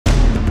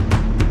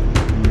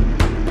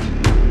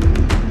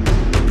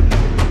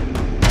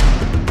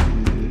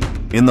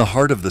In the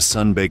heart of the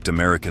sun-baked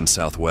American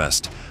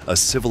Southwest, a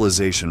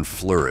civilization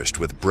flourished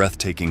with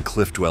breathtaking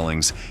cliff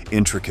dwellings,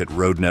 intricate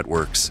road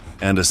networks,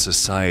 and a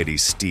society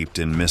steeped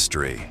in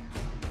mystery.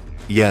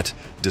 Yet,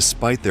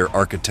 despite their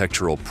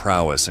architectural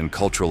prowess and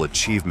cultural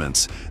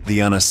achievements, the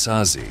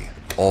Anasazi,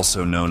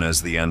 also known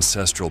as the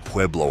Ancestral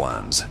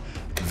Puebloans,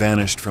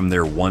 vanished from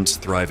their once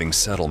thriving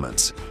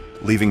settlements,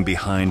 leaving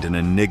behind an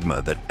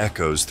enigma that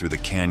echoes through the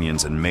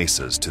canyons and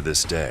mesas to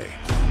this day.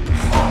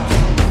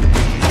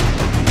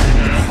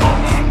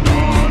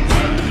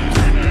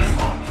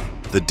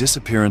 The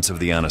disappearance of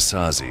the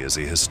Anasazi is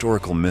a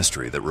historical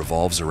mystery that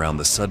revolves around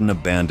the sudden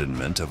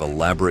abandonment of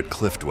elaborate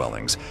cliff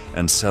dwellings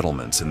and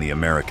settlements in the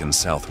American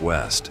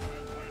Southwest.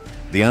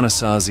 The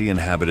Anasazi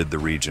inhabited the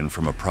region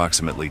from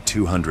approximately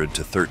 200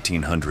 to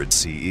 1300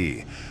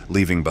 CE,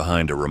 leaving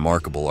behind a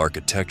remarkable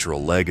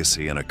architectural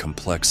legacy and a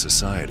complex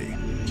society.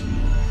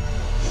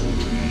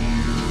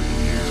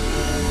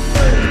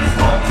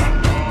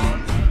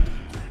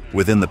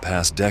 Within the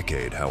past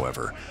decade,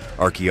 however,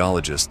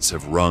 archaeologists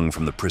have wrung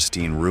from the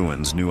pristine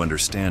ruins new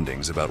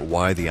understandings about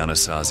why the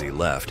Anasazi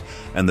left,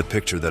 and the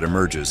picture that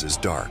emerges is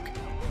dark.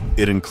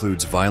 It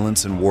includes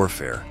violence and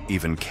warfare,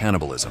 even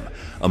cannibalism,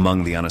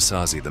 among the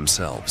Anasazi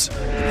themselves.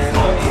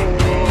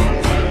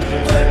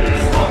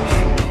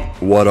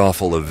 What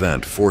awful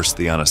event forced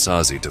the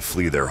Anasazi to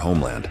flee their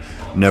homeland,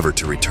 never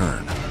to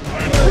return?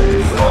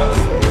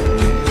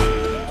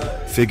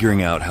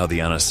 Figuring out how the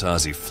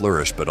Anasazi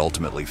flourished but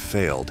ultimately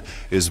failed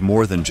is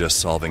more than just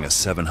solving a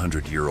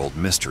 700-year-old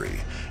mystery,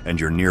 and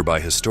your nearby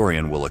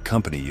historian will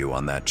accompany you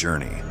on that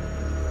journey.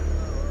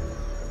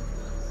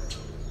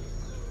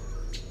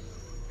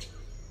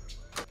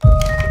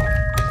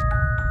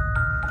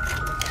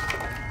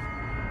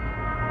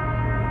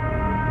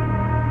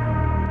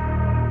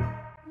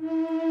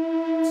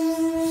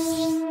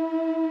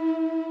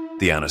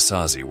 The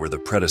Anasazi were the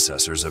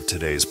predecessors of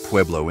today's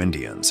Pueblo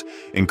Indians,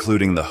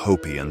 including the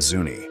Hopi and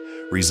Zuni,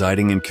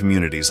 residing in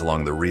communities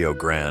along the Rio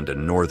Grande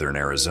and northern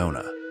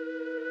Arizona.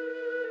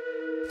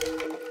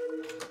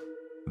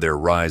 Their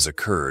rise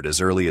occurred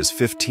as early as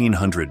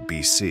 1500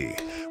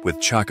 BC,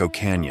 with Chaco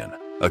Canyon,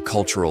 a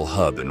cultural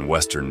hub in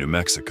western New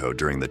Mexico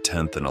during the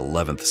 10th and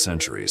 11th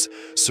centuries,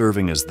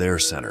 serving as their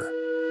center.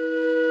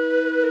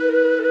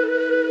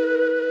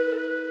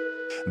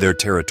 Their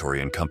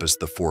territory encompassed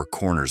the Four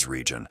Corners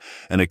region,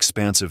 an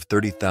expansive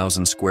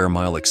 30,000 square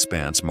mile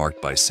expanse marked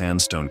by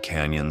sandstone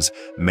canyons,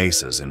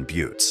 mesas, and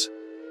buttes.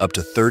 Up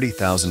to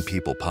 30,000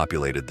 people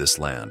populated this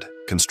land,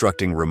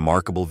 constructing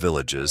remarkable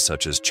villages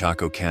such as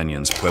Chaco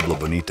Canyon's Pueblo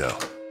Bonito,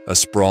 a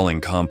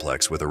sprawling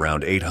complex with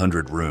around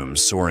 800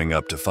 rooms soaring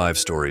up to 5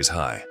 stories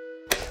high.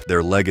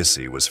 Their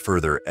legacy was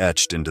further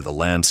etched into the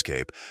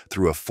landscape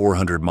through a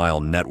 400-mile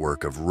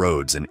network of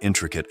roads and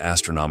intricate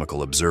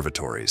astronomical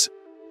observatories.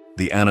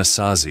 The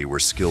Anasazi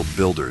were skilled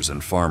builders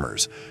and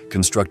farmers,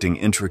 constructing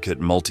intricate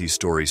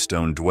multi-story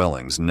stone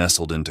dwellings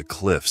nestled into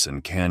cliffs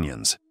and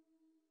canyons.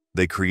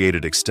 They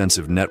created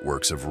extensive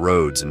networks of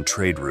roads and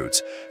trade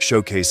routes,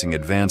 showcasing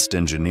advanced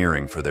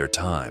engineering for their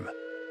time.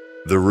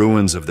 The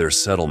ruins of their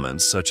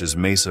settlements, such as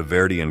Mesa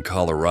Verde in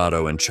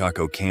Colorado and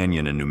Chaco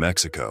Canyon in New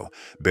Mexico,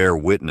 bear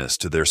witness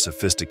to their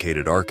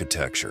sophisticated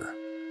architecture.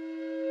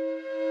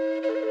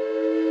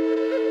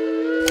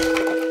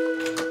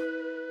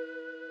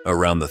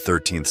 Around the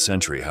 13th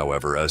century,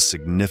 however, a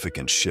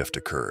significant shift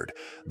occurred.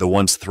 The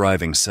once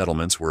thriving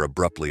settlements were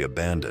abruptly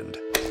abandoned.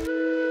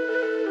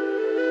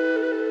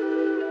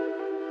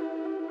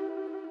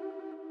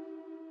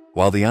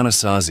 While the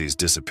Anasazi's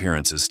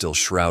disappearance is still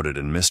shrouded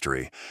in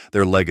mystery,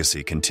 their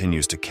legacy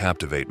continues to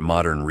captivate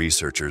modern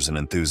researchers and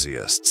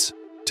enthusiasts.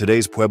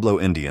 Today's Pueblo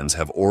Indians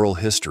have oral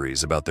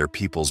histories about their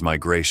people's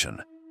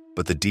migration,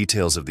 but the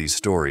details of these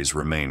stories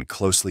remain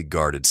closely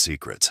guarded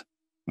secrets.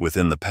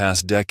 Within the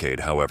past decade,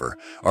 however,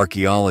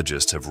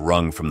 archaeologists have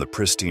wrung from the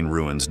pristine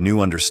ruins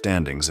new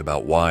understandings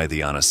about why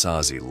the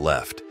Anasazi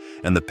left,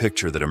 and the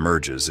picture that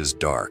emerges is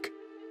dark.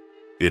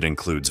 It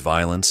includes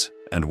violence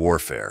and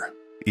warfare,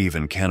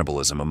 even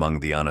cannibalism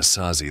among the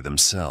Anasazi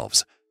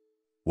themselves.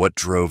 What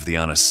drove the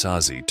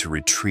Anasazi to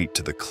retreat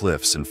to the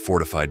cliffs and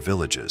fortified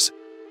villages?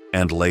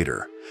 And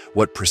later,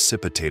 what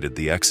precipitated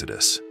the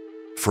exodus?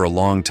 For a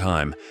long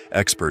time,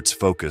 experts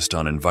focused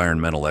on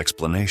environmental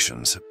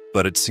explanations,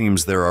 but it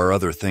seems there are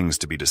other things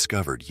to be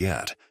discovered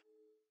yet.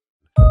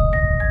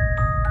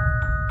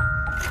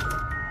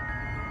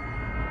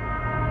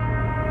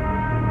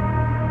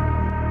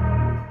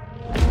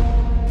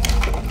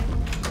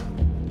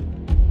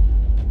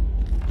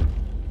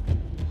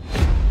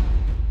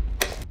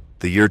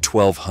 The year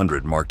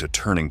 1200 marked a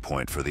turning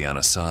point for the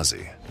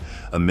Anasazi.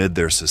 Amid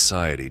their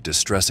society,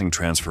 distressing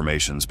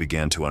transformations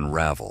began to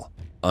unravel.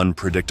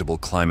 Unpredictable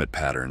climate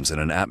patterns and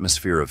an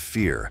atmosphere of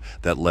fear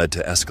that led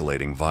to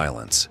escalating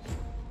violence.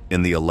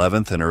 In the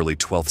 11th and early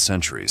 12th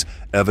centuries,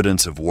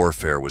 evidence of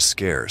warfare was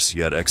scarce,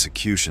 yet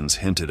executions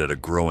hinted at a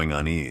growing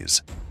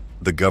unease.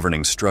 The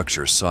governing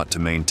structure sought to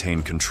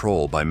maintain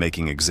control by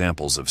making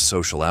examples of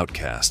social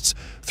outcasts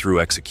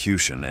through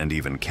execution and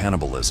even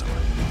cannibalism.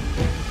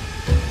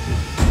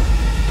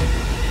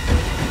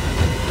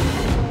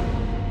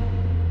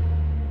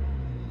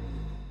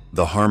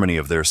 The harmony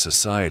of their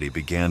society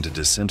began to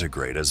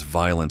disintegrate as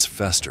violence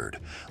festered,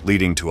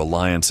 leading to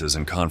alliances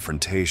and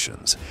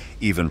confrontations,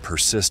 even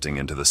persisting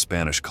into the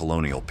Spanish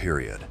colonial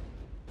period.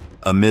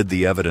 Amid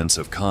the evidence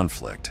of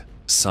conflict,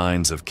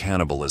 signs of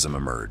cannibalism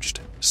emerged,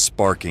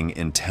 sparking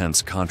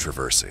intense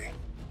controversy.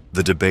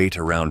 The debate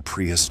around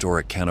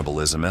prehistoric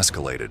cannibalism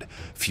escalated,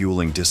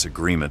 fueling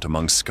disagreement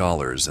among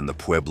scholars in the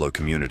Pueblo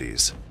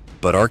communities.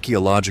 But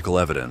archaeological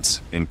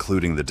evidence,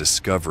 including the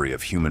discovery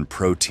of human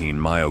protein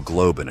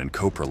myoglobin and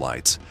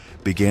coprolites,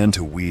 began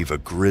to weave a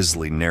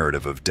grisly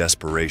narrative of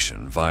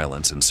desperation,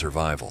 violence, and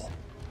survival.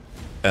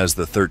 As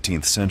the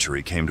 13th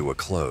century came to a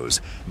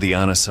close, the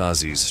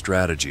Anasazi's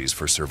strategies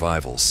for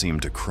survival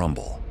seemed to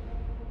crumble.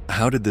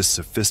 How did this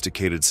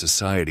sophisticated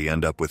society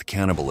end up with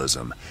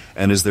cannibalism,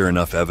 and is there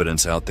enough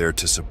evidence out there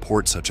to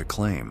support such a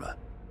claim?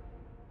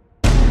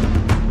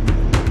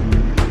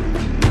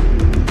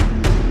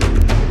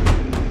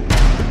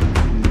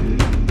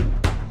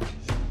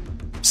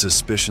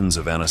 Suspicions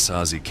of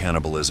Anasazi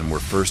cannibalism were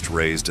first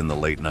raised in the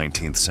late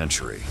 19th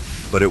century,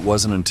 but it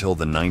wasn't until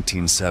the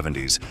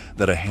 1970s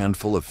that a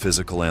handful of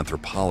physical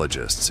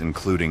anthropologists,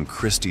 including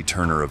Christy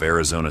Turner of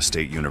Arizona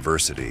State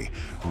University,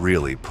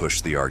 really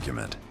pushed the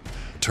argument.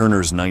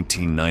 Turner's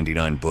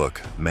 1999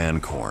 book,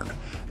 Mancorn,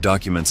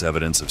 documents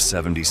evidence of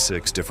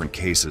 76 different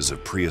cases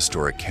of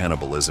prehistoric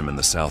cannibalism in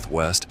the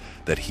Southwest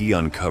that he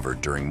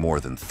uncovered during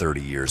more than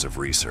 30 years of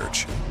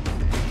research.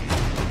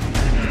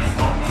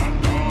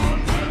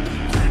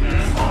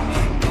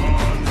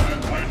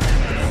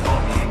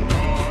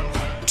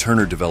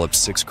 Turner developed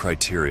 6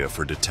 criteria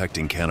for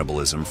detecting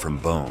cannibalism from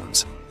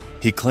bones.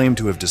 He claimed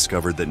to have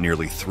discovered that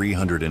nearly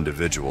 300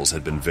 individuals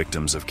had been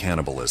victims of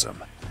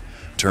cannibalism.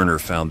 Turner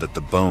found that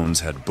the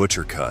bones had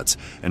butcher cuts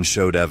and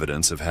showed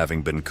evidence of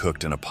having been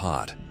cooked in a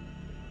pot.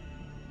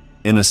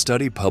 In a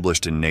study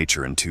published in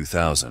Nature in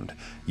 2000,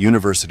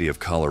 University of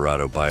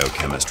Colorado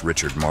biochemist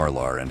Richard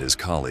Marlar and his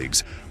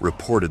colleagues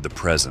reported the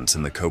presence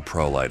in the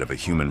coprolite of a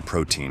human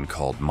protein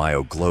called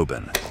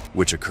myoglobin,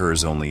 which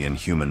occurs only in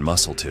human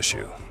muscle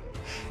tissue.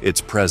 Its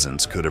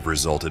presence could have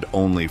resulted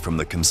only from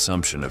the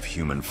consumption of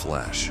human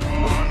flesh.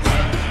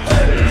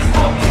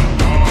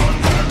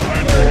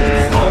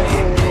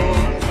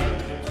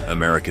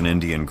 American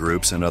Indian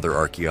groups and other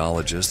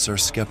archaeologists are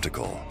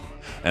skeptical.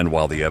 And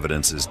while the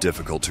evidence is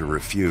difficult to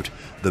refute,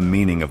 the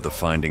meaning of the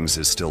findings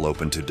is still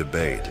open to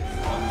debate.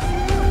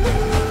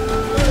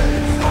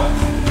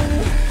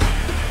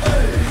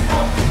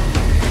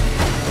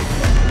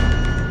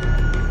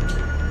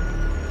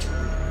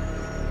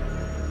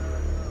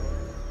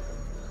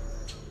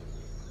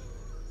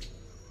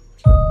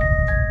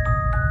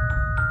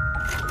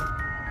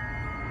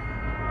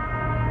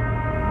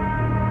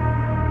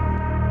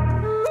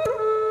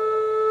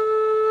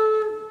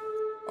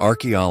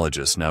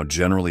 Archaeologists now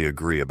generally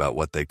agree about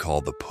what they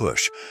call the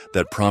push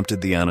that prompted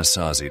the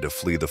Anasazi to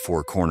flee the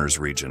Four Corners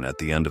region at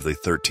the end of the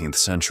 13th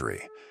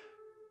century.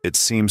 It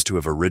seems to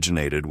have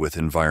originated with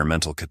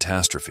environmental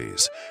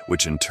catastrophes,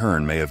 which in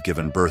turn may have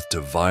given birth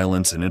to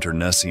violence and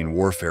internecine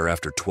warfare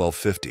after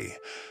 1250.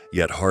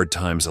 Yet hard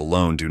times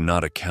alone do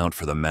not account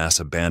for the mass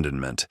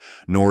abandonment,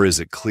 nor is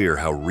it clear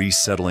how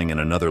resettling in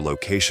another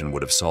location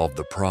would have solved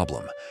the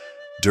problem.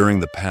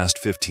 During the past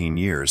 15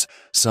 years,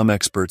 some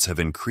experts have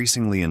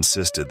increasingly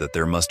insisted that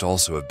there must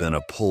also have been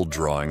a pull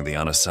drawing the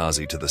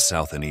Anasazi to the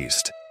south and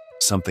east,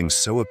 something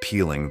so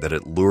appealing that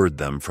it lured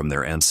them from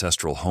their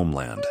ancestral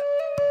homeland.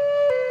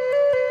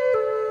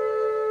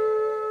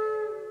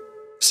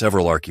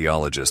 Several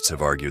archaeologists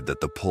have argued that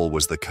the pull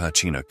was the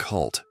Kachina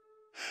cult.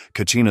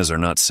 Kachinas are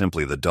not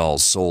simply the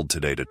dolls sold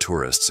today to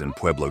tourists in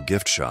Pueblo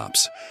gift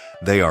shops.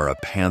 They are a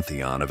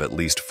pantheon of at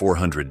least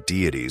 400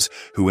 deities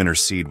who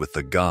intercede with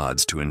the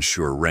gods to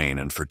ensure rain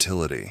and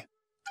fertility.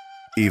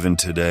 Even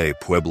today,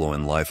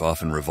 Puebloan life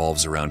often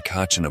revolves around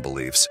Kachina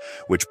beliefs,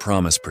 which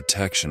promise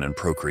protection and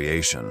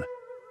procreation.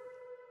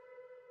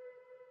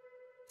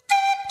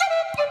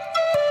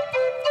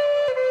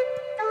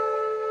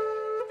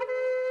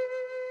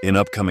 In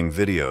upcoming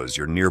videos,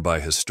 your nearby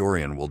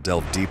historian will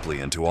delve deeply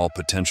into all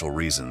potential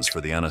reasons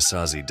for the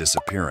Anasazi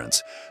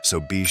disappearance,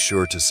 so be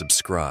sure to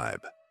subscribe.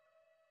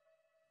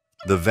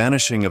 The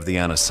vanishing of the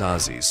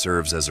Anasazi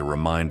serves as a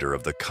reminder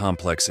of the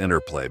complex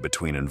interplay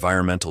between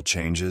environmental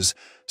changes,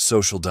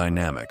 social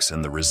dynamics,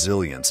 and the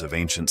resilience of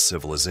ancient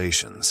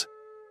civilizations.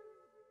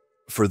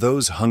 For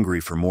those hungry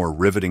for more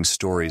riveting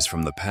stories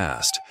from the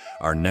past,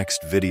 our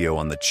next video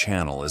on the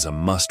channel is a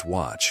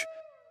must-watch.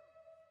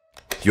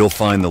 You'll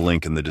find the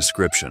link in the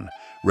description,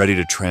 ready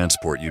to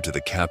transport you to the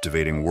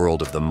captivating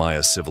world of the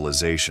Maya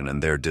civilization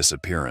and their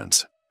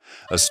disappearance,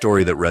 a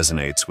story that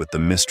resonates with the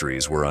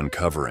mysteries we're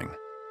uncovering.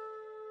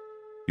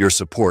 Your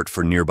support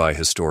for Nearby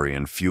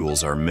Historian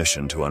fuels our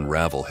mission to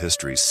unravel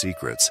history's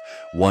secrets,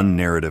 one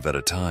narrative at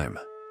a time.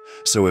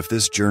 So if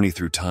this journey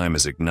through time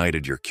has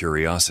ignited your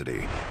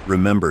curiosity,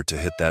 remember to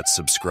hit that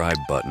subscribe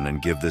button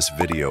and give this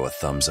video a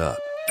thumbs up.